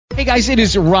Hey guys, it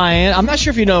is Ryan. I'm not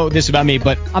sure if you know this about me,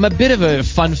 but I'm a bit of a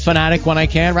fun fanatic when I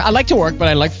can. I like to work, but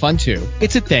I like fun too.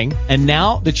 It's a thing. And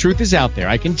now the truth is out there.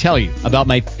 I can tell you about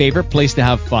my favorite place to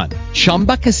have fun.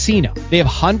 Chumba Casino. They have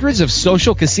hundreds of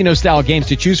social casino style games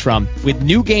to choose from with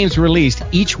new games released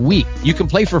each week. You can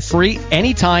play for free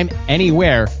anytime,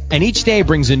 anywhere. And each day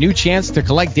brings a new chance to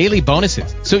collect daily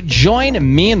bonuses. So join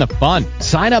me in the fun.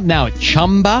 Sign up now at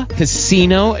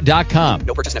ChumbaCasino.com.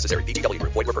 No purchase necessary. VGW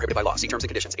Group. Void where prohibited by law. See terms and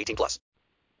conditions. 18+.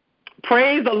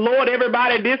 Praise the Lord,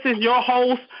 everybody. This is your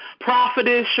host,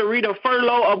 Prophetess Sharita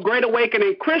Furlow of Great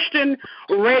Awakening Christian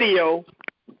Radio.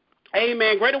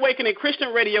 Amen. Great Awakening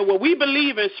Christian Radio, where we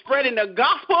believe in spreading the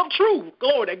gospel of truth,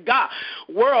 glory to God,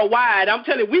 worldwide. I'm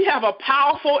telling you, we have a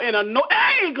powerful and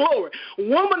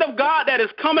woman of God that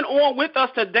is coming on with us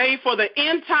today for the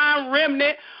End Time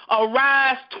Remnant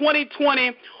Arise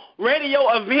 2020 radio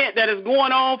event that is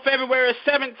going on February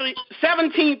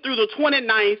 17th through the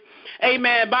 29th.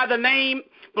 Amen. By the name,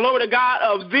 glory to God,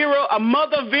 of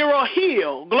Mother Vera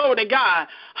Hill. Glory to God.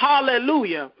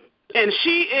 Hallelujah. And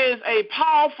she is a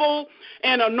powerful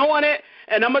and anointed.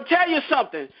 And I'm going to tell you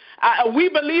something. We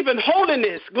believe in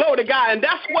holiness, glory to God. And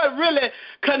that's what really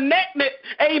connected,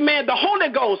 amen, the Holy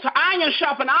Ghost, iron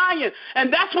sharpen iron.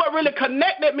 And that's what really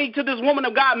connected me to this woman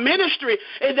of God ministry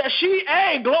is that she,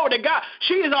 glory to God,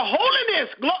 she is a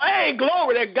holiness.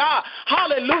 Glory to God.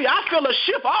 Hallelujah. I feel a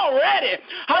shift already.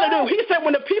 Hallelujah. He said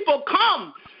when the people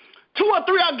come, 2 or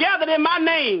 3 are gathered in my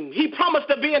name. He promised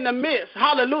to be in the midst.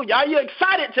 Hallelujah. Are you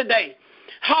excited today?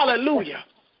 Hallelujah.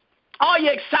 Are you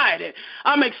excited?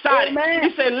 I'm excited. Amen.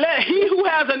 He said, let he who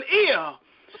has an ear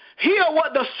hear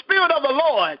what the Spirit of the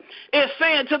Lord is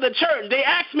saying to the church. They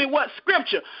asked me what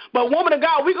scripture, but woman of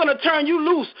God, we're going to turn you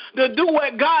loose to do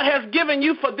what God has given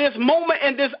you for this moment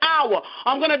and this hour.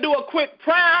 I'm going to do a quick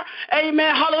prayer.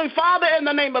 Amen. Hallelujah. Father, in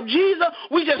the name of Jesus,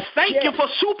 we just thank you for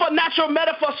supernatural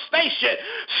manifestation,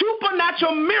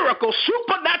 supernatural miracles,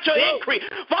 supernatural increase.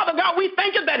 Father God, we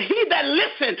thank you that he that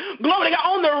listen, glory to God,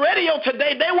 on the radio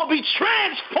today, they will be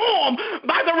transformed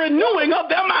by the renewing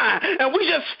of their mind. And we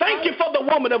just thank you for the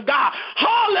woman of God.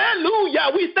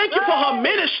 Hallelujah. We thank you for her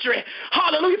ministry.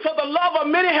 Hallelujah. For the love of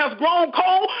many has grown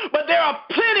cold, but there are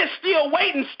plenty still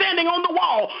waiting, standing on the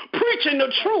wall, preaching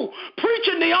the truth,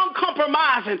 preaching the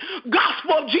uncompromising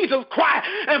gospel of Jesus Christ.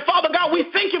 And Father God, we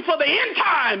thank you for the end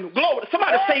time. Glory.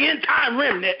 Somebody say end time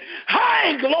remnant.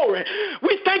 Hey, glory.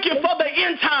 We thank you for the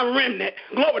end time remnant.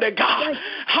 Glory to God.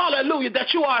 Hallelujah.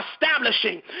 That you are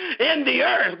establishing in the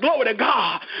earth. Glory to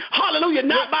God. Hallelujah.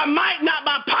 Not by might, not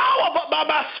by power, but by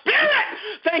spirit.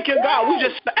 Thank you, God. We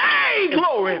just,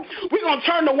 glory. We're going to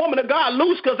turn the woman of God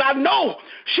loose because I know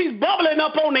she's bubbling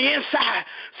up on the inside.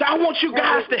 So I want you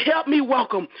guys to help me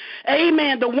welcome,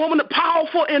 amen, the woman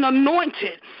powerful and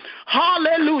anointed.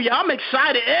 Hallelujah. I'm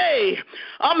excited.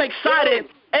 I'm excited.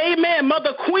 Amen.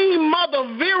 Queen Mother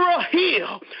Vera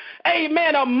Hill.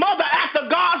 Amen. A mother after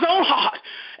God's own heart.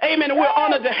 Amen. We're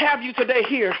honored to have you today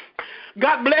here.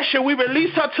 God bless you. We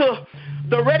release her to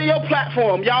the radio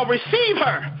platform. Y'all receive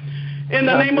her in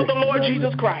the name of the Lord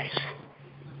Jesus Christ.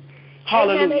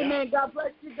 Hallelujah. Amen, amen. God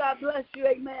bless you. God bless you.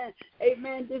 Amen.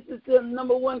 Amen. This is the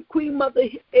number one Queen Mother.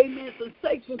 Amen.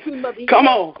 Sensation Queen Mother. Come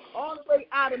on. All the way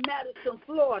out of Madison,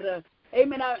 Florida.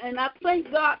 Amen. And I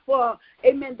thank God for,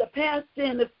 amen, the pastor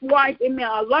and his wife, amen,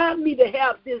 allowed me to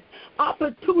have this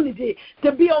opportunity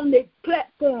to be on the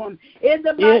platform in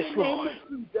the mighty name of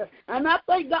Jesus. And I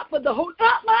thank God for the Holy,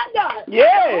 my God.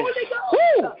 Yes. Holy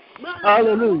Ghost.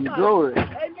 Hallelujah. Glory.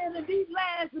 Amen. In these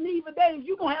last and evil days,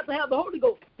 you're going to have the Holy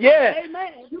Ghost. Yes.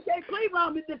 Amen. You can't play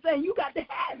around with this thing. You got to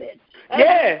have it.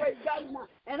 Yes.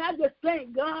 And I just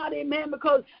thank God, amen,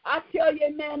 because I tell you,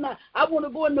 amen, I want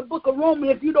to go in the book of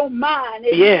Romans if you don't mind.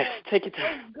 Amen. Yes, take your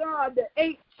time. Thank God, the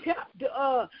 8th chapter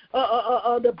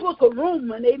the book of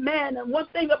Romans, amen. And one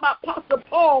thing about Apostle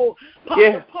Paul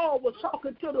was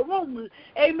talking to the Romans,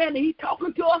 amen, and he's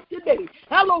talking to us today.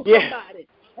 Hello, somebody.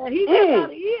 And he got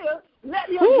to hear, let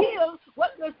him hear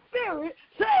what the Spirit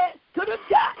said to the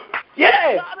church.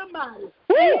 Yes. God Almighty.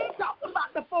 He ain't talking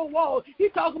about the 4 walls.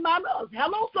 He's talking about us.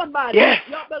 Hello, somebody. Yes.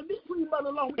 Y'all better be Queen Mother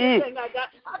along with this thing I got.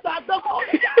 I got the Holy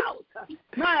Ghost.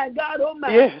 My God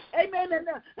Almighty. Yes. Amen.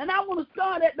 And I want to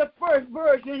start at the first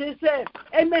verse. And it says,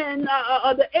 amen,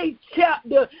 the 8th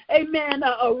chapter, amen,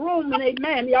 Roman,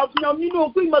 amen. Y'all you know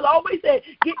Queen Mother always said,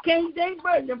 get King James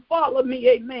Version and follow me,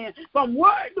 amen, from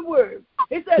word to word.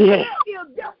 It says, there is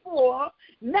therefore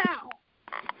now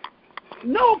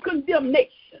no condemnation.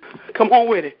 Come on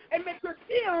with it. Amen. To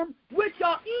them which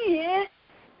are in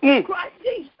Christ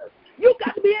Jesus. You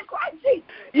got to be in Christ Jesus.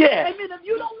 Yes. Amen. If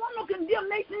you don't want no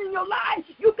condemnation in your life,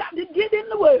 you got to get in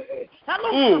the Word.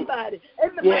 Hello, somebody.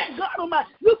 Amen. Yes. My God Almighty,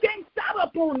 you can't stop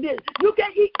up on this. You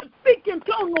can't speak in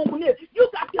tongue on this. You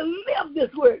got to live this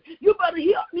Word. You better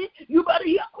help me. You better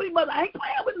help Queen Mother. I ain't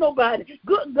playing with nobody.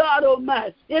 Good God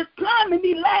Almighty. It's time in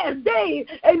these last days,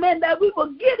 amen, that we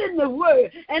will get in the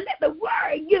Word and let the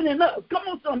Word get in us. Come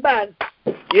on, somebody.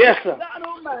 Yes, sir. God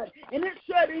Almighty. And it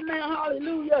said, amen,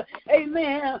 hallelujah,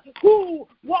 amen, who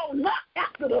walk not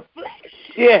after the flesh.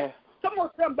 Yeah. Come on,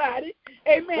 somebody.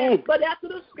 Amen. But after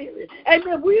the Spirit.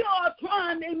 Amen. We are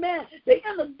trying, amen, to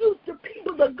introduce the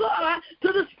people of God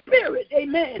to the Spirit.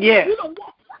 Amen. Yeah. You don't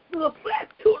walk after the flesh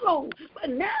too long. But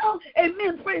now,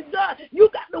 amen, praise God, you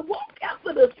got to walk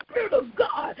after the Spirit of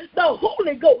God, the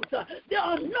Holy Ghost, the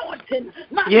anointing,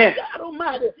 my God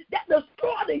Almighty, that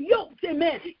destroy the yokes,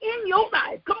 amen, in your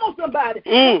life. Come on, somebody.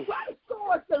 Don't try to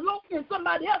destroy the yoke in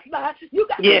somebody else's life. You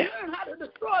got to learn how to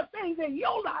destroy things in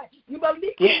your life. You better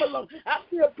leave them alone. I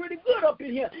feel pretty good up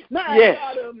in here. My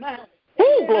God Almighty.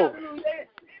 Hallelujah.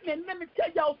 Amen. Let me tell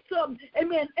y'all something.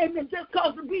 Amen. Amen. Just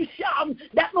because you be shouting,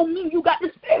 that don't mean you got the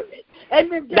Spirit.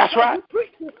 Amen. Just That's right. You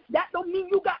preaching, that don't mean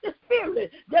you got the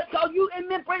Spirit. Just because you,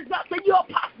 amen, praise God, say you're a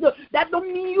pastor, that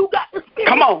don't mean you got the Spirit.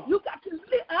 Come on. You got to live.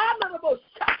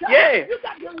 You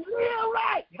got to live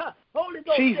right. Holy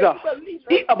Ghost. Jesus.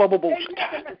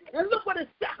 Amen. And look what the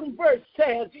second verse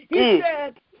says. He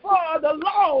said, for the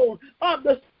law of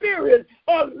the Spirit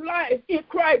of life in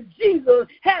Christ Jesus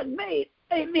has made,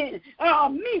 amen,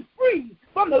 me free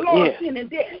from the law of sin and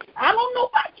death. I don't know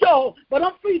about y'all, but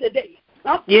I'm free today.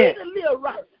 I'm free to live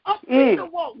right. I'm free to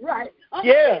walk right. I'm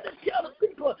free to tell the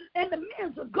people and the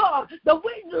men of God the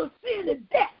wages of sin is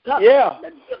death. The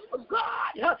gift of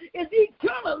God is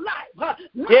eternal life.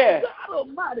 My God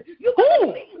Almighty, you got to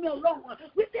leave me alone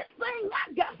with this thing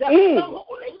I got. The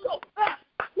Holy Ghost.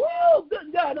 Woo,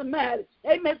 good God Almighty.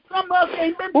 Amen. Some of us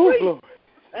ain't been free.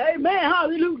 Amen.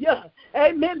 Hallelujah.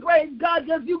 Amen. Praise God.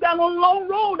 Just you got on a long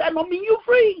road, that don't mean you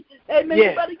free. Amen.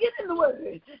 You better get in the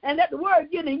Word and let the Word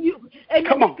get in you.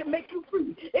 Amen. It can make you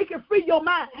free. It can free your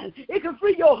mind. It can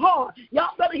free your heart.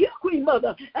 Y'all better hear Queen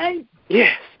Mother. I ain't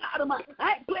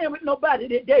playing with nobody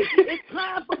today. It's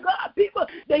time for God, people,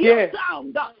 to hear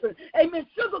sound doctrine. Amen.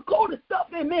 Sugar-coated stuff,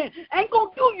 amen, ain't going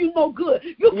to do you no good.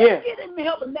 You can't get in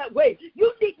heaven that way.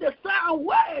 You need the sound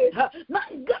word. My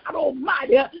God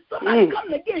Almighty. Somebody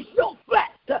coming against your flesh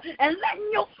and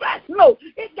letting your flesh know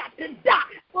it got to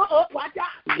die. Watch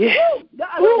out.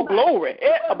 Ooh, glory.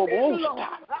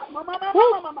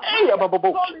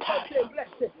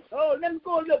 Oh, let me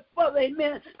go a little further,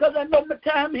 amen, because I know my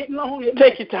time ain't long. Amen.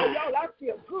 Take your time. Y'all, I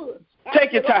feel good.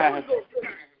 Take your time.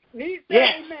 He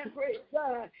said, amen, praise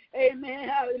God, amen,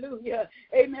 hallelujah,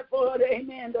 amen, for the,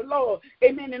 amen, the Lord,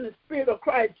 amen, in the Spirit of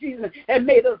Christ Jesus, and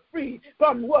made us free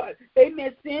from what?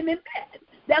 Amen, sin and death.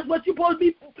 That's what you're supposed to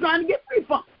be trying to get free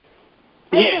from.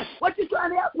 Amen. What you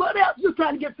trying to help? What else you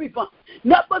trying to get free from?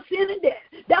 Nothing but sin and death.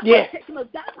 That's what's taking us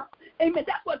down. Amen.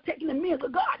 That's what's taking the men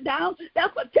of God down.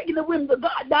 That's what's taking the women of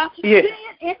God down. Sin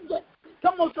and death.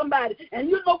 Come on, somebody. And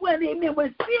you know when, amen,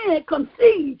 when sin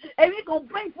conceives, amen, it's going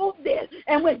to bring forth death.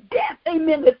 And when death,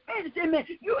 amen, is finished, amen,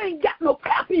 you ain't got no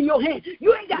clap in your hand.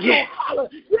 You ain't got no holler.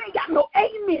 You ain't got no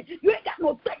amen. You ain't got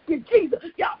no thank you, Jesus.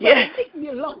 Y'all better leave me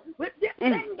alone. With this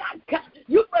thing I got,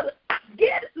 you better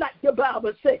get it like the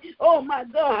Bible says. Oh, my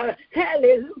God.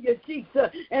 Hallelujah,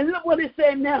 Jesus. And look what it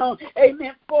says now.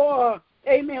 Amen. For,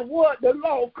 amen, what the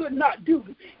law could not do.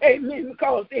 Amen.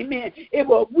 Because, amen, it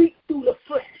was weak through the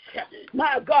flesh.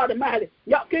 My God Almighty.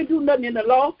 Y'all can't do nothing in the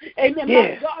law. Amen.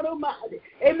 My God Almighty.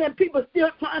 Amen. People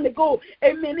still trying to go,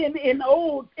 amen, in the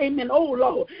old, amen, old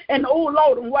law. And the old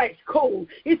law and white's cold.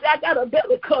 He said, I got a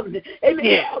better covenant.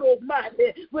 Amen. God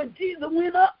Almighty. When Jesus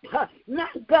went up, my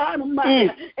God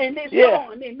Almighty, and they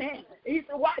saw him, amen. He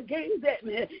said, why gave that,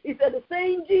 man? He said, the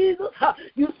same Jesus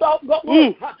you saw go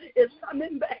is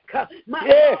coming back. My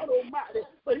God Almighty.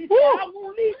 But he said, I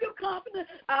won't leave you confident.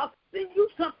 I'll send you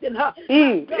something. They're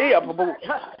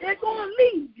going to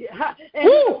leave you. And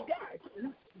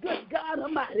good God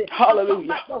Almighty. Hallelujah.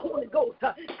 Like the Holy Ghost.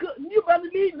 You better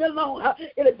leave me alone.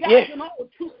 It'll guide you in all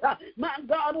truth. My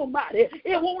God Almighty.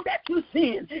 It won't let you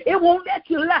sin. It won't let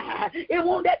you lie. It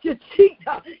won't let you cheat.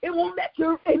 It won't let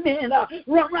you, amen,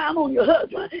 run around on your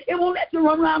husband. It won't let you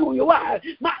run around on your wife.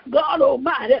 My God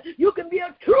Almighty. You can be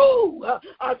a true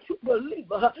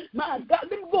believer. My God,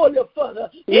 let me go a little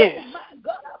further. Yes. Oh, my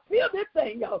God, I feel this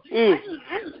thing, y'all. I need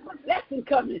a lesson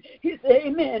coming. He said,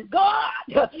 amen.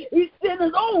 God, he sent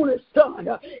his only son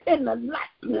in the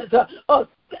likeness of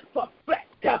sinful flesh.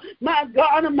 My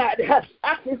God Almighty,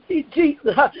 I can see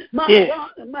Jesus. My God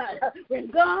Almighty, when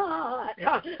God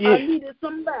needed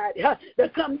somebody to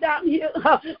come down here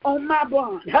on my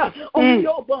bond, on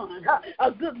your bond,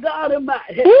 a good God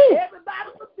Almighty. Everybody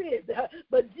was busy,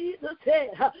 but Jesus said,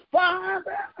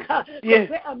 Father,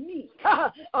 prepare me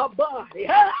a body.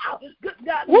 Good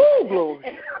God Almighty.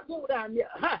 And I go down there,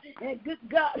 and good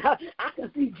God, I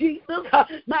can see Jesus,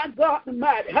 my God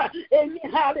Almighty. Amen.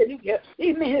 Hallelujah.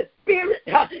 Amen. His spirit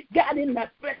got in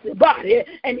that fleshly body,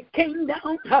 and it came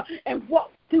down and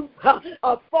walked through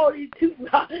 42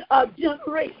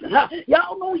 generations.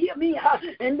 Y'all don't hear me,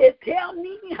 and they tell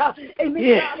me,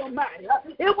 amen, God Almighty,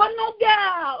 it wasn't no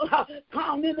gal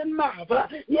pounding in the mouth.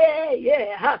 He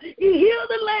healed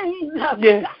the lame.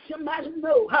 God, somebody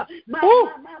know. My.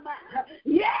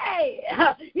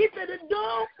 He said the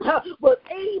dumb was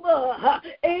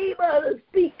able to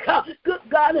speak. Good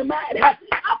God Almighty. I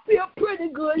feel pretty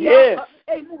good, y'all.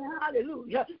 Amen.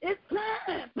 Hallelujah. It's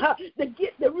time to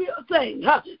get the real thing.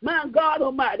 My God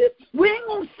Almighty. We ain't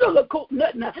going to sugarcoat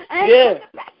nothing. I ain't going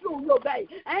to pat you on your back.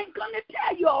 I ain't going to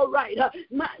tell you all right.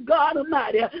 My God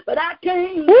Almighty. But I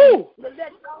came to let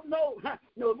y'all know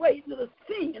the ways of the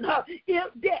sin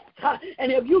is death.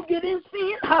 And if you get in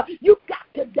sin, you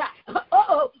got to die.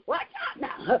 Watch out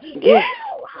now.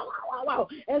 Wow.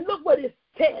 And look what it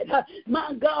said,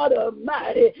 my God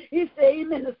Almighty. He said,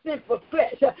 amen, the sin for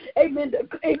flesh. Amen.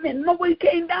 Amen. No, when he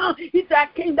came down, he said, I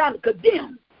came down to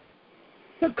condemn.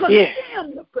 To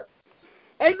condemn the flesh.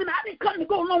 Amen. I didn't come to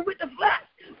go along with the flesh.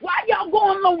 Why y'all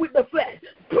going along with the flesh?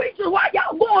 Preachers, why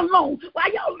y'all going along?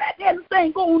 Why y'all let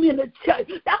everything go on in the church?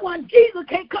 That's why Jesus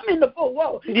can't come in the four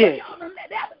walls. Y'all done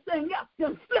let everything else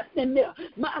just slip in there.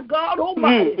 My God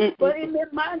Almighty. But in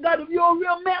that, my God, if you're a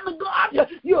real man of God,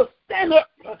 you'll stand up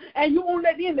and you won't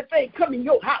let anything come in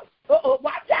your house.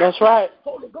 Watch out. That's right.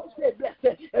 Holy Ghost said, bless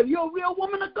that. If you're a real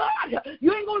woman of God,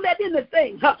 you ain't going to let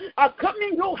anything come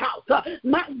in your house.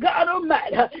 My God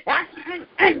Almighty.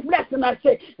 I'm blessing, I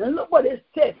say. And look what it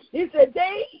said. He said,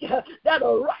 they that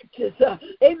are righteous,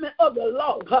 amen, of the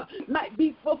law might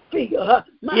be fulfilled.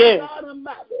 My God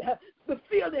Almighty.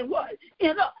 Fulfilled in what?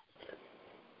 In us.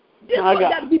 This one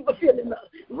got to be fulfilled in us.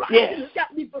 Righteousness got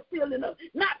to be fulfilled in us.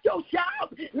 Not your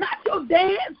shout, not your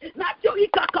dance, not your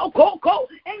coco.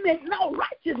 Amen. No,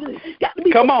 righteousness got to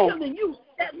be fulfilled in you.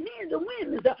 That men and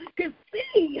women can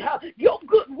see your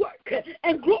good work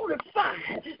and glorify,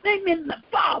 amen, the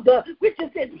Father, which is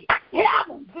in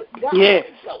heaven. Good God.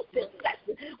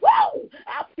 Whoa,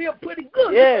 I feel pretty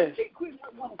good.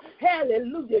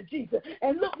 Hallelujah, Jesus.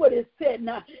 And look what it said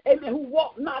now. Amen. Who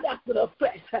walk not after the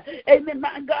flesh. Amen.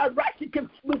 My God, righteousness can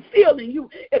fulfill in you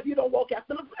if you don't walk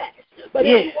after the flesh. But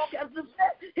if you walk after the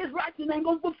flesh, his righteousness ain't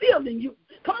going to fulfill in you.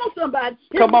 Come on, somebody.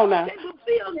 Come on now. His righteousness can't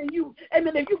fulfill in you.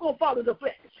 Amen. If you're going to follow the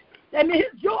flesh. And his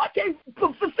joy can't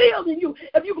fulfill in you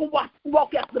if you can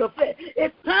walk after the flesh.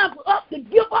 It's time for us to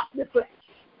give up the flesh.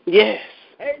 Yes.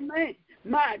 Amen.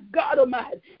 My God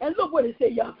Almighty. And look what it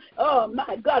said, y'all. Oh,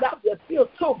 my God, I just feel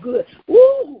so good.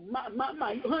 Ooh, my,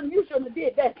 honey, you shouldn't have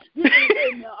did that. You should have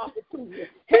gave me an opportunity.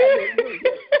 Hallelujah.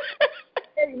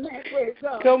 Amen. Praise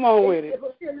God. Come on with it.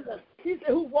 He said,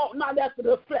 who walk not after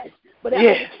the flesh, but after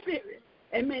the spirit.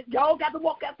 Amen. Y'all got to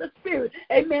walk after the spirit.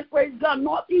 Amen. Praise God.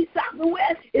 North, east, south, and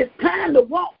west. It's time to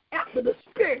walk after the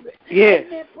spirit. Yes.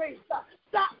 Amen. Praise God.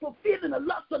 Stop fulfilling the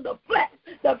lust of the flesh.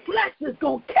 The flesh is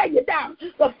going to tear you down.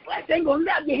 The flesh ain't going to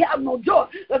let you have no joy.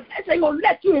 The flesh ain't going to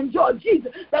let you enjoy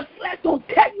Jesus. The flesh going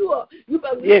to tear you up. You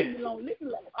better leave me alone. Leave me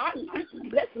alone. I'm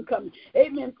blessing coming.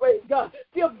 Amen. Praise God.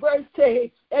 5th verse says,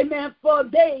 amen, for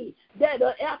they that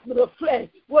are after the flesh,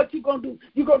 what you going to do?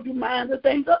 You're going to do mind the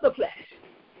things of the flesh.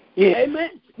 Yeah.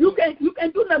 Amen. You can't do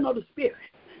nothing of the spirit.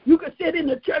 You can sit in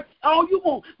the church all you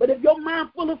want, but if your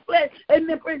mind full of flesh,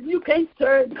 amen, praise, you can't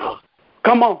serve God.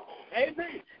 Come on.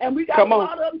 Amen. And we got a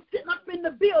lot of them sitting up in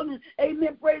the building,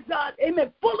 amen, praise God,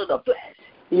 amen, full of the flesh.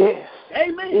 Yes.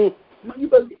 Amen. You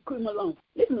better leave him alone.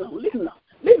 Leave him alone. Leave him alone.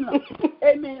 Leave him alone.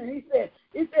 Amen.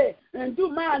 He said, and do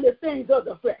mind the things of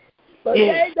the flesh. But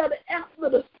they that are after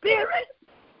the spirit,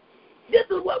 this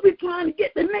is what we're trying to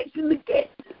get the nation to get.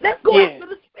 Let's go after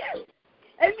the spirit.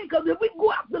 Amen. Because if we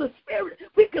go after the spirit,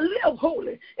 we can live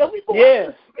holy. If we go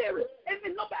after the spirit,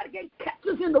 amen, nobody can catch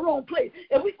us in the wrong place.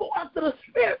 If we go after the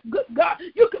spirit, good God,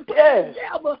 you can put the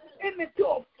devil into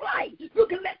a flight. You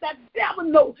can let that devil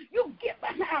know you get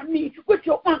behind me with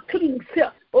your unclean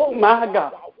self. Oh, my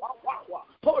God.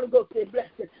 Holy Ghost said, bless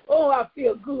it. Oh, I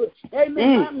feel good.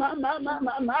 Amen.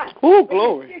 My. Oh,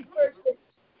 glory.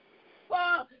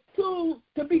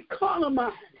 To be carnal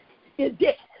minded is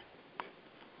death.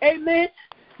 Amen.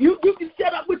 You can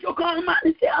set up with your carnal mind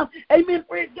and say, amen,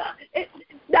 praise God.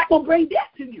 That's going to bring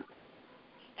death to you.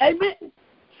 Amen.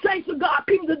 Saints of God,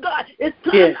 people of God, it's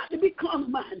time not to be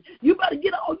carnal-minded. You better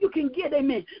get all you can get,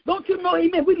 amen. Don't you know,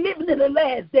 amen, we're living in the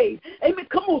last days. Amen,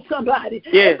 come on, somebody.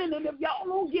 Yes. Amen, and if y'all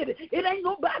don't get it, it ain't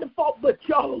nobody's fault but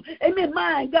y'all. Amen,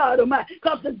 my God, oh my,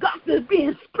 because the gospel is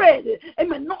being spread.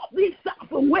 Amen, north, east,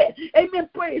 south, and west. Amen,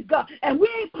 praise God. And we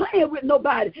ain't playing with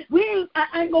nobody.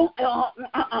 I ain't going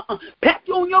to pat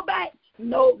you on your back.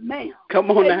 No, ma'am.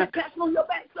 Come on now. Pat you on your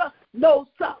back, sir. No,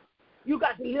 sir. You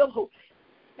got to live holy.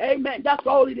 Amen. That's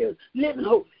all it is. Living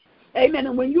holy. Amen.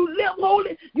 And when you live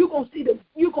holy, you're gonna see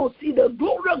the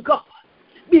glory of God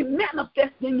be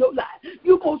manifested in your life.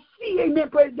 You're gonna see, amen,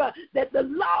 praise God, that the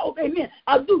Lord, amen,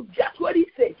 I'll do just what he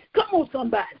said. Come on,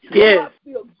 somebody. Yes. I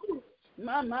feel good.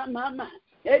 My.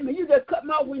 Amen. You just cut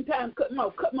me off when time, cut me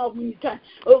off when you time.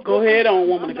 Okay. Go ahead on,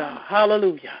 woman of God.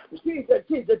 Hallelujah. Jesus.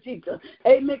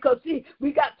 Amen. Because see,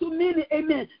 we got too many,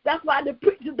 amen. That's why the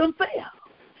preachers don't fail.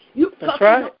 That's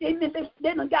right. Amen.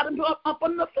 They done got them up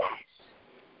on the flesh.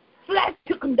 Flesh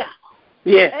took them down.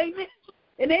 Yes. Amen.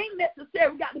 It ain't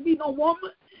necessary got to be no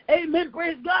woman. Amen.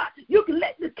 Praise God. You can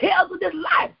let the cares of this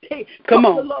life take the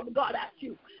love of God out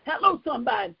you. Hello,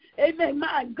 somebody. Amen.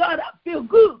 My God, I feel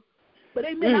good. But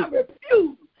amen, I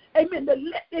refuse. Amen. To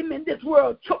let this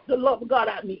world choke the love of God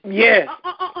out of me. Yes.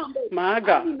 My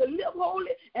God. I mean to live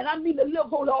holy, and I mean to live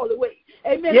holy all the way.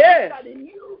 Amen. Yes. God, in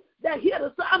you that hear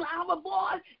the sound of our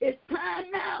voice, it's time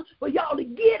now for y'all to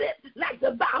get it, like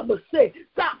the Bible says.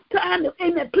 Stop trying to,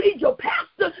 amen, please your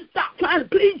pastor. Stop trying to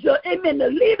please your, amen, the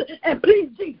leader, and please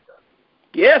Jesus.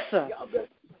 Yes, sir. Y'all better,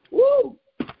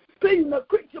 pleasing the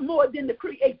creature more than the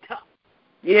creator.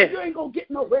 Yes. You ain't going to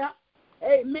get nowhere.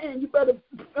 Amen. You better,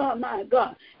 oh, my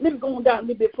God. Let me go on down a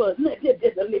little bit further.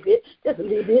 Just a little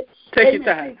bit. Take your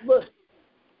time.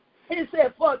 It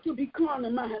said, for to be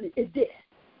carnal-minded is death,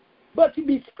 but to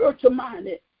be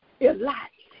spiritual-minded is life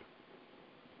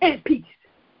and peace.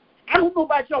 I don't know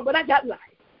about y'all, but I got life.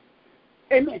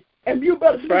 Amen. And you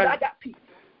better believe I got peace.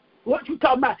 What you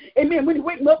talking about? Amen. When you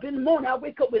wake me up in the morning, I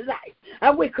wake up with life.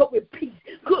 I wake up with peace.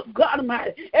 Good God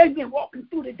Almighty. Amen. Walking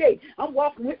through the day, I'm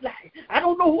walking with life. I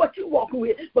don't know what you're walking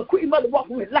with, but Queen Mother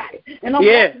walking with life. And I'm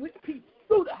walking with peace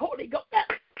through the Holy Ghost.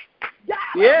 God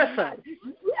yes, sir.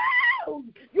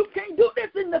 You can't do this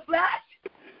in the flesh.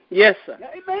 Yes, sir.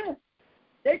 Amen.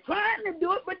 They're trying to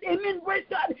do it, but amen, praise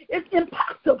God, it's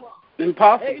impossible.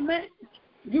 Impossible. Amen.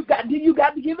 You got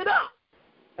to give it up.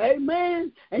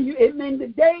 Amen. And amen. The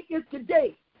day is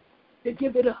today to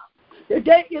give it up. The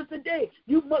day is the day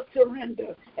you must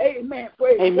surrender. Amen.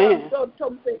 Praise amen. God.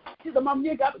 So she said, Mom,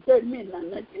 you ain't got for 30 minutes.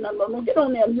 Don't get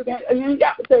on there. You ain't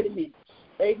got for 30 minutes.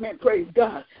 Amen. Praise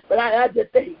God. But I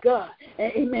just thank God.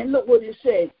 And amen. Look what it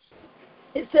said.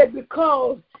 It said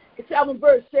because, the 7th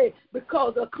verse says,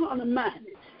 because a carnal mind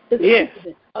is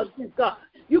against God.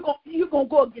 You're gonna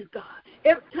go against God.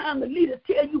 Every time the leader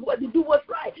tell you what to do, what's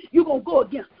right, you're going to go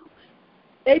against them.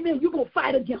 Amen. You're going to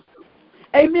fight against them.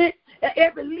 Amen. And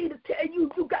every leader tell you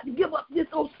got to give up this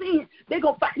old sin, they're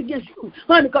going to fight against you.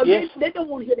 Honey, because they don't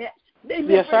want to hear that.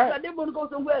 They want to go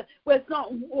somewhere where it's not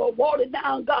watered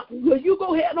down gospel. Well, you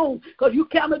go ahead on because you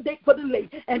candidate for the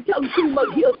lady and tell them Queen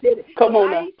Mother Hill said it. Come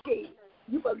on now. Scared.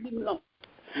 You better leave me alone.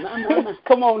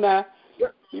 Come on now. You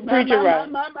preaching right.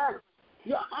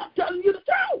 I'm telling you the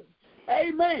truth.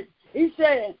 Amen. He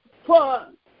said, for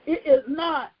it is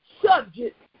not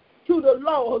subject to the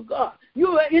law of God.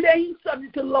 It ain't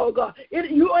subject to the law of God.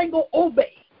 You ain't going to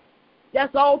obey.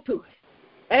 That's all to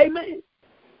it. Amen.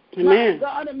 Amen. My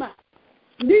God and my.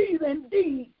 Neither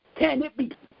indeed can it be.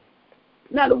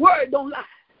 Now, the word don't lie.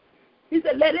 He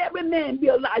said, let every man be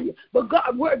a liar, but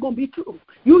God's word going to be true.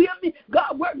 You hear me?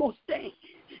 God's word going to stand.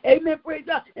 Amen, praise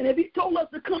God. And if he told us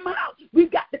to come out, we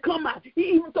got to come out. He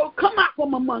even told come out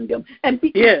from among them and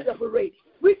be separated.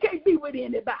 We can't be with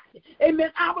anybody.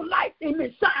 Amen. Our light,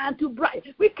 amen, shine too bright.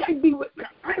 We can't be with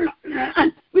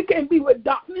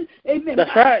darkness. Amen.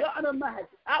 That's right. God Almighty.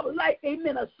 Our light,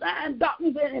 amen, a shine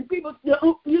darkness. And people,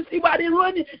 you see why they're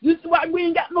running? You see why we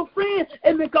ain't got no friends?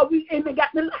 Amen, because we ain't got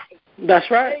the light. That's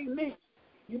right. Amen.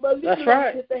 You believe That's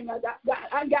right. This thing I got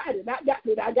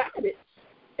it.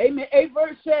 Amen. 8th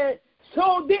verse said,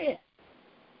 so then,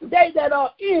 they that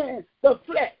are in the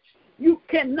flesh, you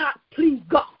cannot please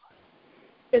God.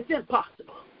 It's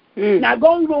impossible. Now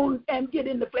go on and get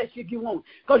in the flesh if you want.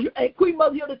 Because Queen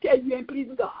Mother here to tell you ain't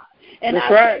pleasing God. And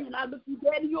that's I right. tell you, and I look you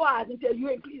dead in your eyes and tell you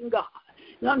ain't pleasing God.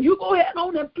 Now you go ahead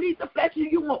on and please the flesh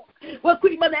if you want. Well,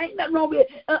 Queen Mother, ain't nothing wrong with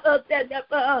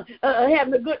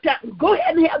having a good time. Go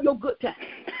ahead and have your good time.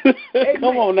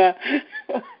 Come on now.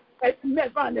 You're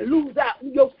trying to lose out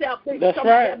yourself. That's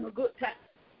right. Having a good time.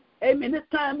 Amen. This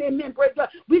time, amen, praise God,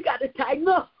 we got to tighten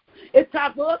up. It's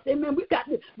time for us, amen. We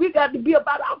got to be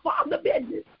about our Father's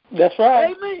business. That's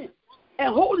right. Amen.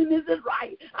 And holiness is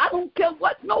right. I don't care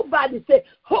what nobody says.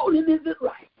 Holiness is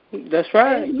right. That's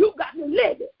right. And you got to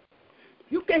live it.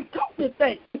 You can't talk this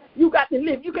thing. You got to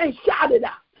live. You can't shout it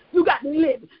out. You got to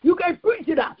live it. You can't preach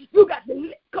it out. You got to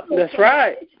live. Come on. That's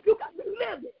right. You got to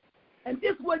live it. And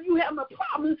this is what you have a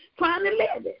problem trying to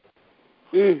live it.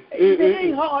 It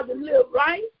ain't hard to live,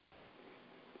 right?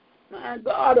 My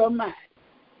God Almighty.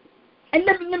 And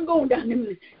let me go on down.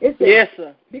 It says, yes,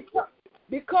 sir.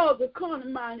 Because the carnal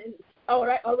mind is, all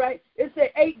right. It says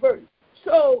 8 verse.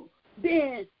 So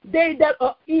then they that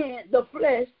are in the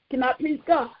flesh cannot please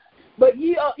God. But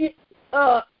ye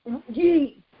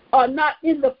are not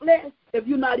in the flesh if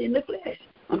you're not in the flesh.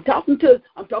 I'm talking to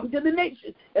the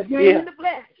nation. If you ain't in the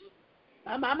flesh.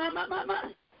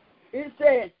 It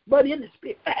says, but in the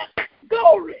spirit.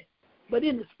 Glory. But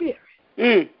in the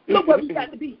spirit. Look where we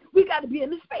got to be. We got to be in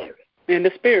the spirit. In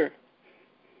the spirit.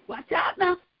 Watch out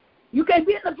now. You can't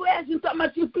be in the flesh and talking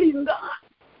about you pleasing God.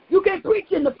 You can't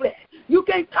preach in the flesh. You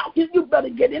can't talk. You better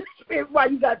get in the spirit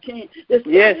while you got a chance.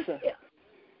 Yes, sir.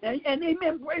 And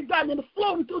amen, praise God, and it's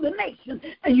flowing through the nation,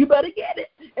 and you better get it.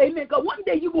 Amen, because one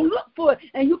day you're going to look for it,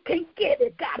 and you can't get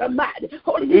it, God Almighty.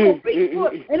 Holy, you're going to reach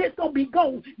for it, and it's going to be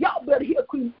gone. Y'all better hear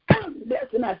Queen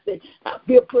blessing. I say, I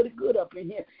feel pretty good up in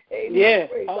here. Amen. Yeah,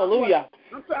 praise hallelujah.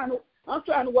 God. I'm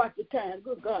trying to watch the time.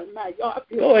 Good God Almighty. Y'all, I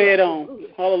feel go ahead on.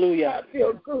 Good. Hallelujah. I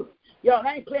feel good. Y'all,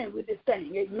 I ain't playing with this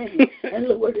thing. Amen. And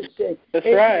look what it says. That's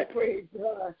amen, right. Praise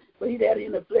God. But he that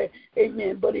in the flesh.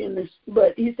 Amen. But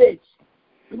he said,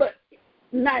 but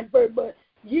 9th verse, but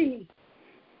ye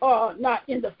are not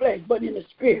in the flesh, but in the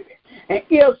spirit. And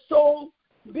if so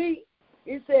be,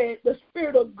 it said, the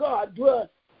Spirit of God dwells.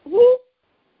 Who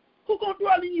going to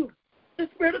dwell in you? The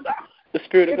Spirit of God. The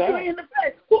Spirit of God. If you're in the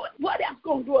flesh, what else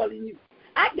going to dwell in you?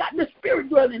 I got the Spirit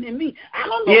dwelling in me. I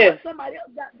don't know what somebody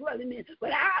else got dwelling in,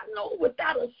 but I know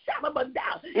without a shadow of a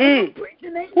doubt. Ain't no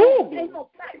preaching, ain't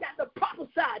nobody got to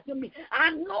prophesy to me.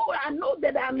 I know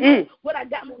that I know what I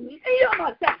got on me.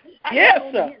 Yes,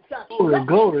 sir.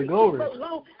 Glory.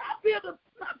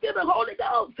 I feel the Holy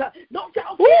Ghost. Don't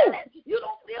y'all feel it? You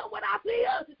don't feel what I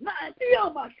feel? No, I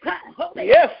feel my time. Holy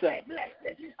Ghost, sir.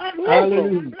 I'm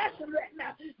blessing right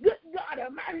now. Good God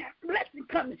Almighty, blessing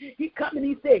coming. He coming,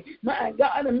 he said, my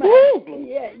God Almighty.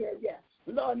 Yeah.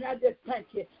 Lord, I just thank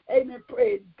you. Amen.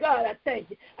 Praise God. I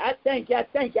thank you. I thank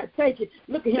you.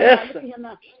 Look at him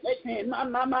now. Amen.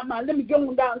 My. Let me go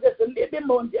on down just a little bit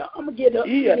more. I'm going to get up.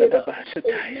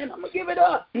 Amen. I'm going to give it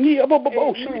up.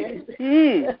 Amen.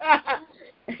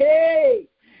 Hey.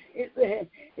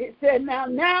 It said,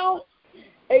 now,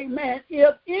 amen,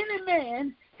 if any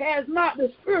man has not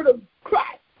the Spirit of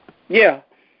Christ,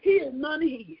 he is none of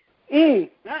his.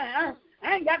 I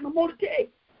ain't got no more to tell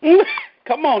you.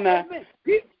 Come on now.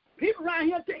 People around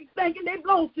here thinking they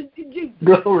belong to Jesus.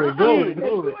 Glory. If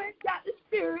you ain't got the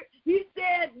Spirit, he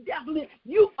said definitely,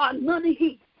 you are none of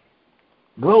his.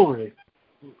 Glory.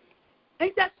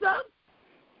 Ain't that something?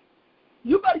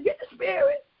 You better get the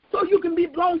Spirit so you can be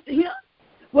belongs to him.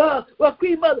 Well,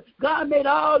 Queen Mother, God made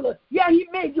all of he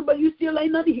made you, but you still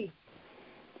ain't none of his.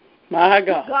 My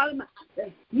God.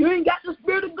 You ain't got the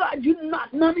Spirit of God, you're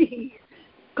not none of his.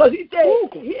 Because he said,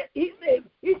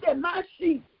 my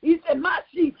sheep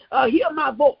hear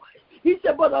my voice. He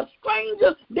said, but a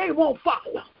stranger, they won't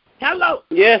follow. Hello?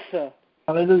 Yes, sir.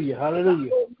 Hallelujah.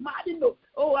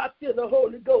 Oh, I feel the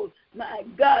Holy Ghost. My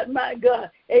God.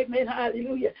 Amen.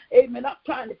 Hallelujah. Amen. I'm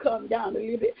trying to calm down a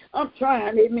little bit. I'm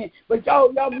trying, amen. But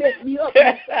y'all mess me up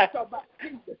when I talk about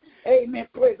Jesus. Amen.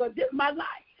 Praise God. This is my life.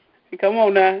 Come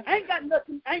on now. I ain't got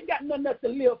nothing else to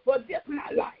live for. This is my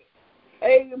life.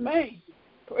 Amen.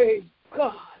 Praise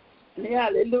God.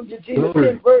 Hallelujah. Jesus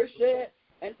in verse said,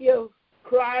 and if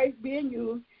Christ be in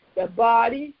you, the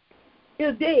body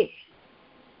is dead.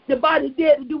 The body is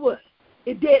dead to do what?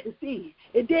 It's dead to sin.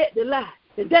 It's dead to lie.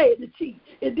 It's dead to cheat.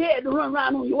 It's dead to run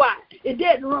around on your wife. It's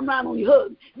dead to run around on your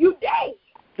husband. You dead.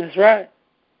 That's right.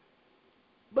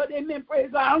 But amen, praise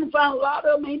God. I don't find a lot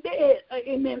of them ain't dead.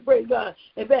 Amen, praise God.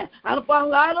 Amen. I don't find a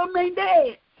lot of them ain't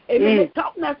dead. Amen. They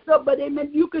talking that stuff, but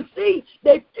amen, you can see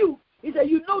they fruit. He said,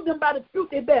 you know them by the fruit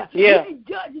they bear. Yeah. You ain't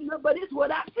judging them, but it's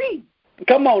what I see.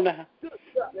 Come on now. Good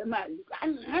God Almighty.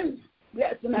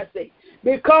 Blessing I say.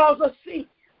 Because of sin.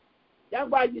 That's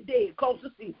why you're dead, because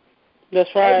of sin. That's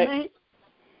right. Amen.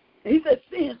 And he said,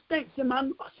 sin stinks in my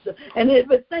nostrils. And if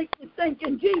it stinks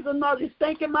in Jesus' nostrils, it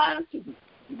stinks in mine too.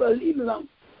 But leave me alone.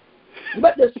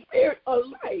 But the Spirit of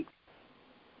life,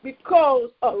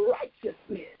 because of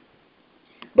righteousness,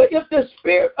 But if the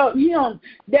spirit of him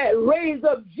that raised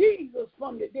up Jesus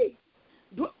from the dead,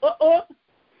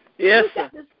 Yes, you sir.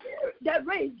 got the spirit that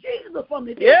raised Jesus from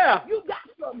the dead. Yeah. You got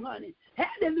some, honey.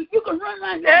 Hallelujah. You can run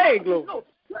around. Hey, glory.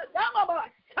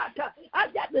 I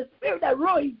got the spirit that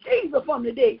raised Jesus from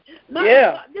the dead. My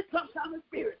Yeah. God, this some kind of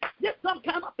spirit. This some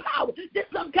kind of power. This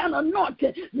some kind of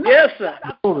anointing. Yes, sir.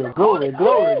 Glory, glory,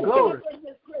 glory, glory.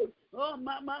 Oh,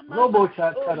 my.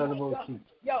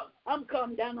 Yo, I'm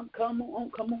coming down. Come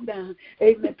on down.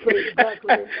 Amen. Praise God.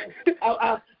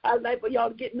 I'd like for y'all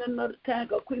to get in another time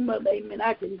because Queen Mother, amen,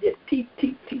 I can just teach.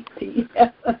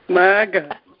 My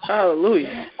God.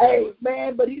 Hallelujah.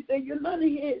 Amen. But he said, you're none of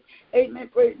his. Amen.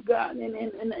 Praise God.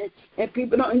 And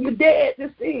people don't, and you're dead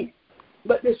to sin.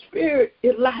 But the spirit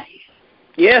is life.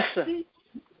 Yes, sir. See?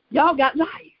 Y'all got life.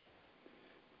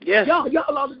 Yes.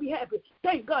 Y'all ought to be happy.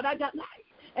 Thank God I got life.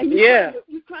 And you're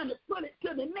trying to put it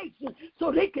to the nation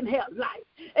so they can have life.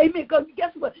 Amen. Because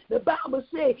guess what? The Bible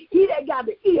says, he that got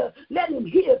the ear, let him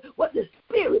hear what the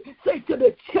Spirit say to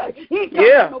the church. He ain't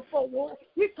talking about no forewarned.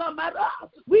 He's talking about us.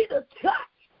 We the church.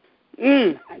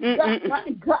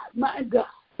 My God.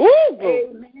 Ooh,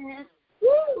 amen.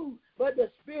 Woo. But the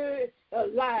Spirit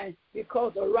of life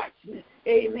because of righteousness.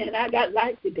 Amen. I got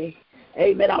life today.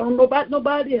 Amen. I don't know about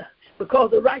nobody else.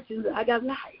 Because of righteousness, I got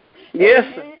life. Yes,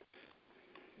 amen. sir.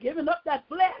 Giving up that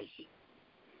flesh.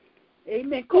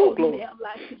 Amen. Causing me to have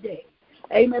life today.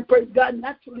 Amen. Praise God. And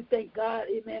I truly thank God,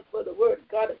 amen, for the word of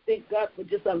God. I thank God for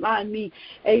just allowing me,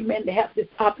 amen, to have this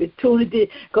opportunity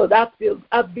because I feel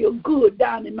good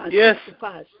down in my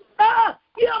sanctified.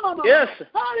 Yes.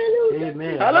 Hallelujah.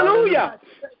 Amen. Hallelujah.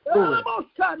 Glory.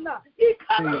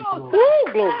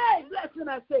 Hey, blessing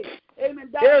I say. Amen.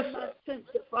 Down in my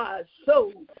sanctified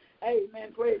soul.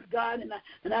 Amen. Praise God. And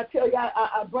I tell you,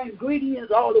 I bring greetings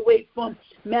all the way from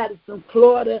Madison,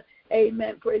 Florida.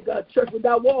 Amen. Praise God. Church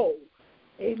Without Walls.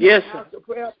 Amen. Yes, House of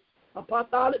Prayer,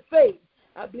 Apostolic Faith.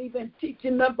 I believe in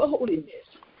teaching of holiness.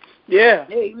 Yeah.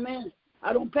 Amen.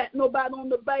 I don't pat nobody on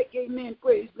the back. Amen.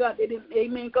 Praise God. They didn't.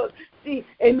 Amen. Because, see,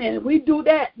 amen, if we do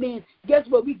that, then guess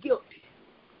what? We guilty.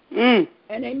 And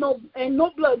ain't no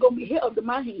blood going to be held to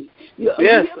my hand. You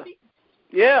hear me?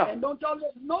 Yeah. And don't y'all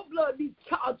let no blood be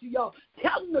charged to y'all.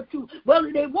 Tell them the truth,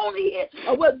 whether they want to hear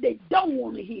or whether they don't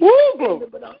want to hear.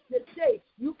 But on this day,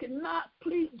 you cannot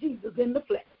please Jesus in the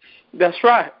flesh. That's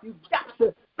right. You got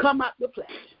to come out the flesh.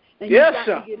 And you got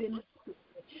to get in the truth.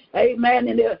 Amen.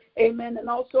 Amen. And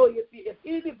also, if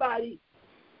anybody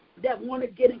that want to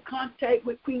get in contact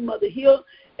with Queen Mother Hill,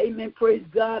 amen, praise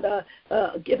God,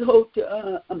 get hold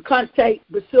to contact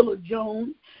Priscilla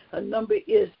Jones. Her number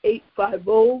is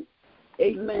 850.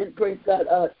 Amen. Praise God.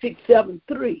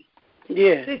 673.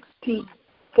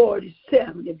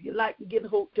 1647. If you like to get a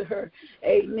hold to her.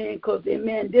 Amen. Because,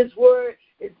 amen, this word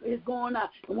is going out.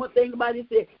 And one thing about it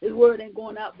is this word ain't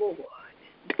going out void.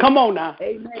 Come on now.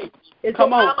 Amen.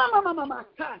 Come on.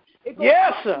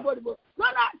 Yes, sir. What it was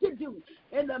run out to do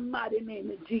in the mighty name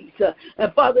of Jesus.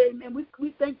 And Father, amen,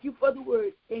 we thank you for the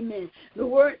word. Amen. The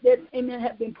word that, amen,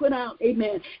 have been put out.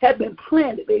 Amen. Have been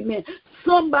planted. Amen.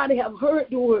 Somebody have heard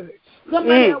the word.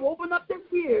 Somebody have opened up their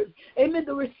ears, amen,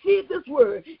 to receive this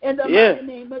word in the mighty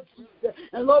name of Jesus.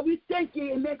 And Lord, we thank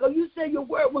you, amen, because you say your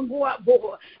word won't go out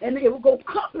void, and it will go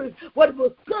accomplish what it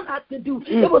was sent out to do.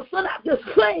 It was sent out to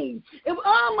slay. It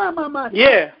was, my.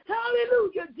 Yeah.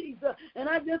 Hallelujah, Jesus. And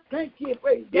I just thank you,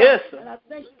 praise God. Yes, sir. And I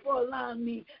thank you for allowing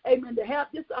me, amen, to have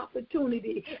this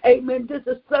opportunity. Amen. This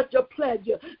is such a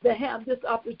pleasure to have this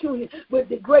opportunity with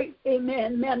the great,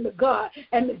 amen, man of God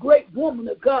and the great woman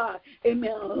of God.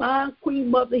 Amen. Line Queen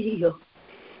Mother Hill.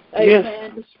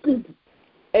 Amen. The Spirit.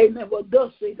 Amen. Well,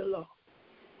 thus say the Lord.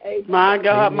 Amen. My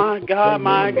God, my God,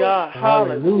 my God.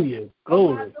 Hallelujah.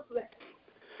 Glory.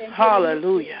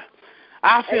 Hallelujah.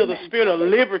 I feel the spirit of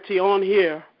liberty on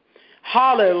here.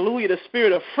 Hallelujah. The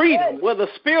spirit of freedom. Where the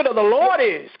spirit of the Lord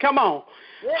is. Come on.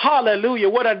 Hallelujah.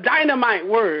 What a dynamite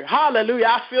word. Hallelujah.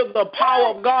 I feel the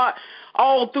power of God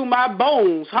all through my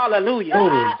bones. Hallelujah.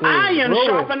 Iron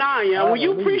sharpen iron. When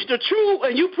you preach the truth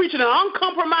and you preach an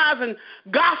uncompromising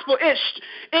gospel,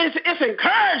 it's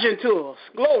encouraging to us.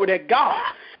 Glory to God.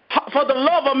 For the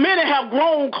love of many have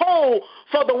grown cold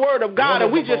for the word of God,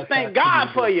 and we just thank God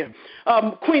for you,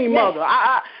 Queen Mother.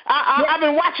 I've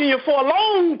been watching you for a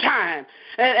long time,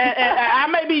 and I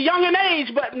may be young in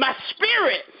age, but my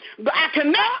spirit, I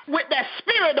connect with that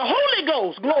spirit, the Holy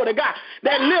Ghost, glory to God,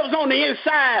 that lives on the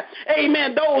inside,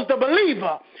 amen, those the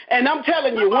believer. And I'm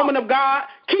telling you, woman of God,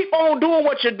 keep on doing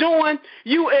what you're doing.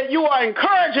 You are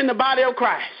encouraging the body of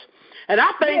Christ. And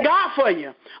I thank God for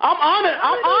you. I'm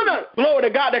honored, glory to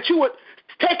God, that you would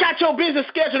Take out your busy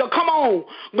schedule. Come on.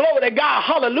 Glory to God.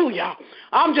 Hallelujah.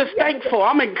 I'm just thankful.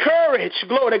 I'm encouraged.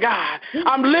 Glory to God.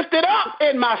 I'm lifted up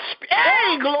in my spirit.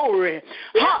 Hey, glory.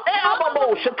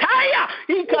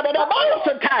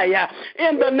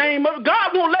 In the name of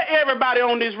God, won't let everybody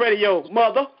on this radio,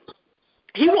 Mother.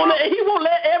 He won't let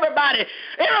everybody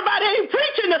ain't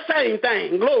preaching the same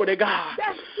thing. Glory to God.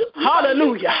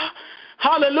 Hallelujah.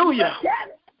 Hallelujah.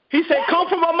 He said, come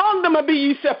from among them and be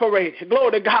ye separated.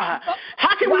 Glory to God.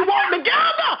 How can we walk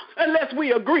together unless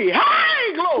we agree?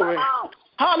 Hey, glory.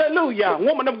 Hallelujah.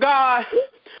 Woman of God,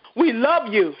 we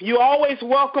love you. You always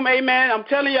welcome. Amen. I'm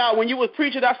telling y'all, when you was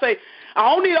preaching, I say,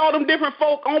 I don't need all them different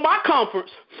folk on my conference.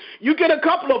 You get a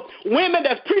couple of women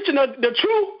that's preaching the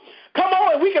truth. Come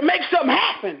on, and we can make something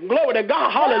happen. Glory to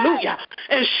God. Hallelujah.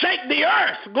 And shake the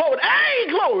earth. Glory. Hey,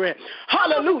 glory.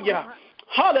 Hallelujah.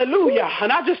 Hallelujah.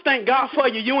 And I just thank God for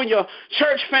you. You and your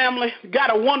church family got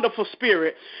a wonderful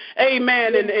spirit.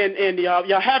 Amen. And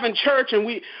y'all having church,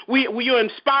 and you're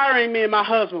inspiring me and my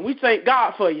husband. We thank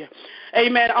God for you.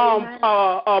 Amen.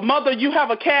 Mother, you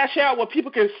have a cash out where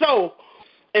people can sow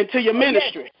into your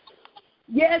ministry.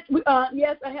 Yes,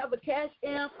 yes, I have a cash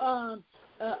app.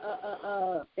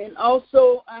 And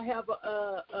also I have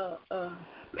a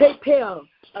PayPal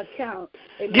account.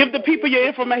 Give the people your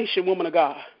information, woman of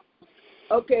God.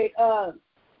 Okay,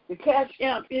 the cash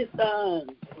app is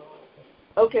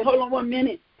okay, hold on 1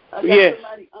 minute. Yes.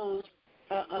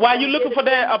 While you're looking for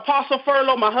that, Apostle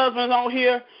Furlow, my husband's on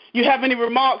here. You have any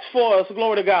remarks for us?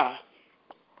 Glory to God.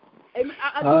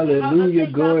 Hallelujah,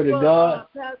 glory to God.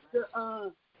 Pastor,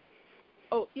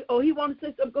 he wants to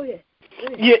say something. Go ahead.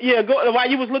 Yeah. Go. While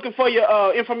you was looking for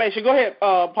your information, go ahead,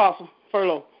 Apostle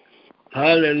Furlow.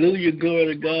 Hallelujah, glory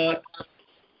to God.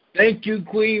 Thank you,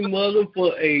 Queen Mother,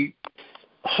 for a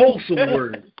wholesome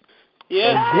word.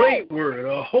 Yeah. A great word,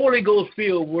 a Holy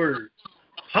Ghost-filled word.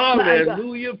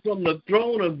 Hallelujah, from the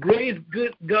throne of grace,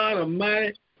 good God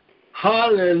Almighty.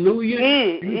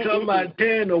 Hallelujah. You talking about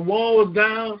tearing the walls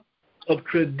down of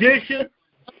tradition.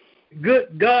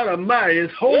 Good God Almighty,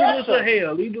 it's holiness or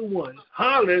hell, either one.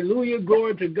 Hallelujah,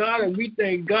 glory to God, and we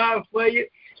thank God for you.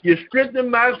 You strengthened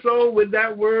my soul with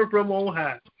that word from on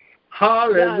high.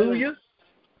 Hallelujah.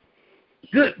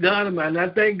 Good God Almighty, I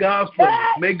thank God for you.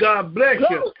 May God bless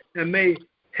you, and may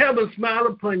heaven smile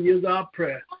upon you is our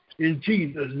prayer. In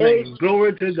Jesus' name,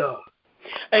 glory to God.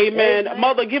 Amen.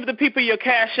 Mother, give the people your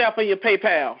Cash App and your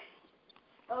PayPal.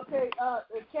 Okay,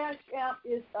 the Cash App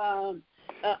is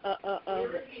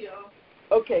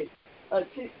okay,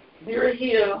 Vera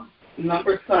Hill,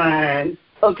 #,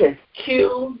 okay,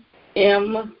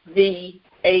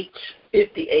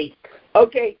 QMVH58.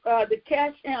 Okay, the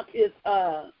Cash App is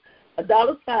 $,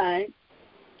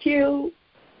 Q,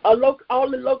 all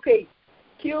the locate,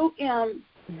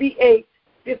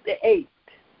 QMVH58.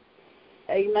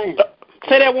 Amen.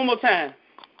 Say that one more time.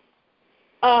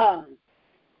 $,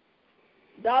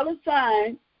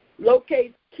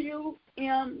 locate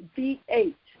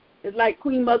QMVH. It's like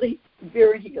Queen Mother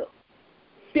Vera Hill.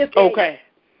 58. Okay.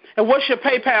 And what's your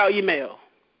PayPal email?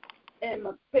 And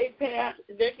my PayPal,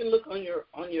 they can look on your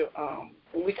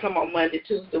when we come on Monday,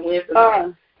 Tuesday,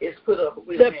 Wednesday. It's put up.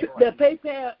 The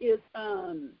PayPal is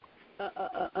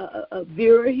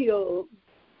Vera Hill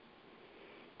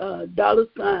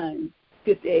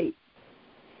 $58.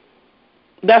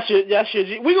 That's your.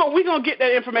 We gonna get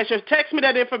that information. Text me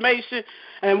that information,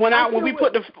 and when we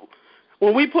put the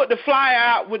flyer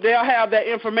out, they'll have that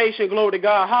information. Glory to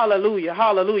God. Hallelujah.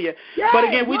 Hallelujah. Yay, but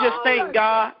again, we just thank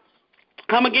God.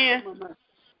 Come again.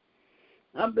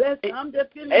 I'm blessed. I'm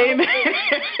just feeling. Amen.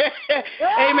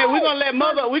 Amen. We're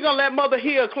gonna let Mother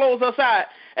Hill close us out.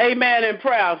 Amen. In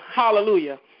prayer.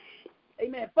 Hallelujah.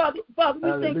 Amen. Father,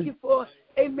 we thank you for.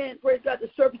 Amen. Praise God, the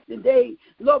service today.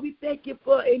 Lord, we thank you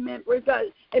for, amen, praise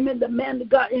God, amen, the man of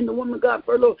God and the woman of God,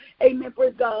 for Lord, amen,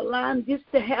 praise God, allowing this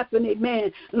to happen,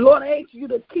 amen. Lord, I ask you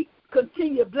to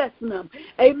continue blessing them.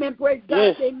 Amen, praise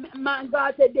God. Yes. My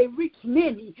God, that they reach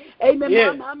many. Amen,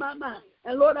 yes. My.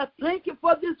 And Lord, I thank you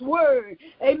for this word.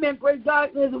 Amen, praise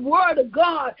God. The word of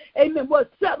God, amen, will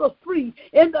set us free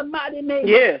in the mighty name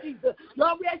of Jesus.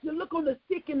 Lord, we actually look on the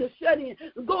sick and the shut-in,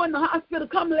 go in the hospital,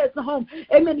 convalescent home,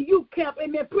 amen, the youth camp,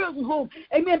 amen, prison home,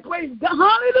 amen, praise God.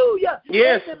 Hallelujah.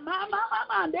 Yes. Amen,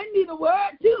 my. They need a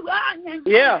word too.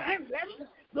 Yeah.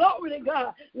 Glory to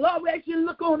God. Lord, we actually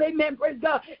look on, amen, praise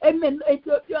God, amen,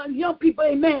 young people,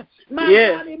 amen, my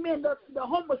God, amen, the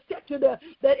homosexual,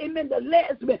 amen, the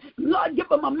lesbian, Lord, give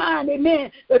them a mind,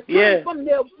 amen, to turn from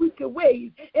their wicked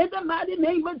ways, in the mighty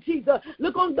name of Jesus.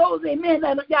 Look on those, amen,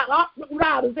 that got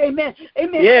riders, amen,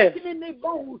 in their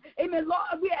bones, amen,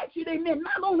 Lord, we ask you, amen,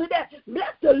 not only that,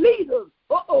 bless the leaders,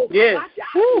 watch out,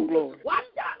 watch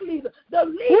leader. The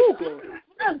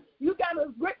leader, you got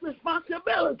a great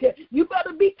responsibility. You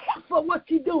better be careful what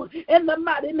you're doing in the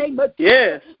mighty name of Jesus.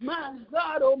 Yes. My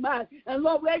God Almighty. And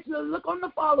Lord, we ask you to look on the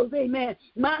followers, amen.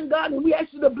 My God, and we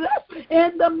ask you to bless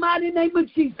in the mighty name of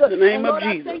Jesus. In the name Lord,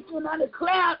 of Jesus. I thank you and I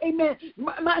declare, amen,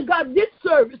 my God, this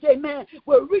service, amen,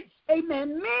 will reach,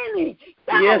 amen, many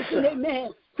thousands,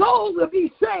 amen. Souls will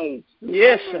be saved.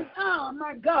 Yes, amen. sir. Oh,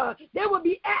 my God. They will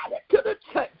be added to the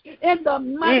church in the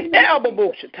mighty name of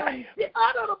Jesus.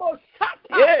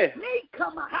 Yeah.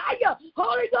 Come higher,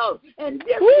 Holy Ghost. And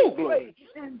this Woo, we pray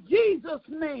in Jesus'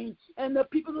 name. And the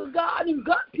people of God and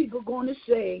God people going to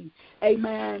say,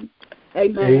 amen.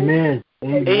 Amen. Amen.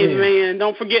 Amen.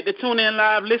 Don't forget to tune in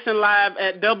live, listen live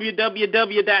at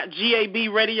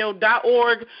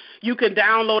www.gabradio.org. You can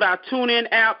download our TuneIn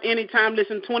app anytime,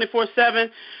 listen 24/7.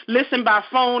 Listen by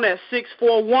phone at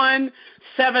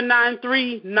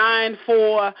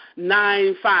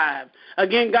 641-793-9495.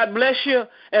 Again, God bless you,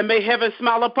 and may heaven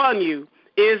smile upon you,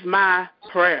 is my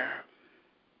prayer.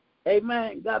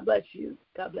 Amen. God bless you.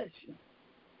 God bless you.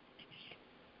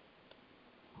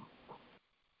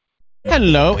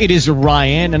 Hello, it is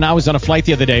Ryan, and I was on a flight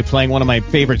the other day playing one of my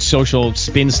favorite social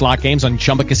spin slot games on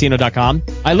ChumbaCasino.com.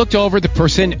 I looked over at the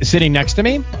person sitting next to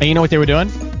me, and you know what they were doing?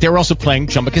 They were also playing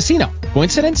Chumba Casino.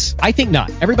 Coincidence? I think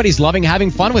not. Everybody's loving having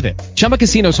fun with it. Chumba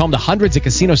Casino is home to hundreds of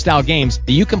casino-style games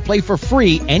that you can play for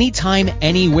free anytime,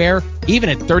 anywhere, even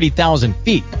at 30,000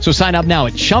 feet. So sign up now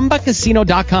at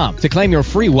ChumbaCasino.com to claim your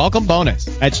free welcome bonus.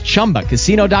 That's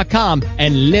ChumbaCasino.com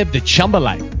and live the Chumba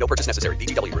life. No purchase necessary.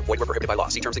 VGW Group. Void where prohibited by law.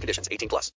 See terms and conditions. 18+.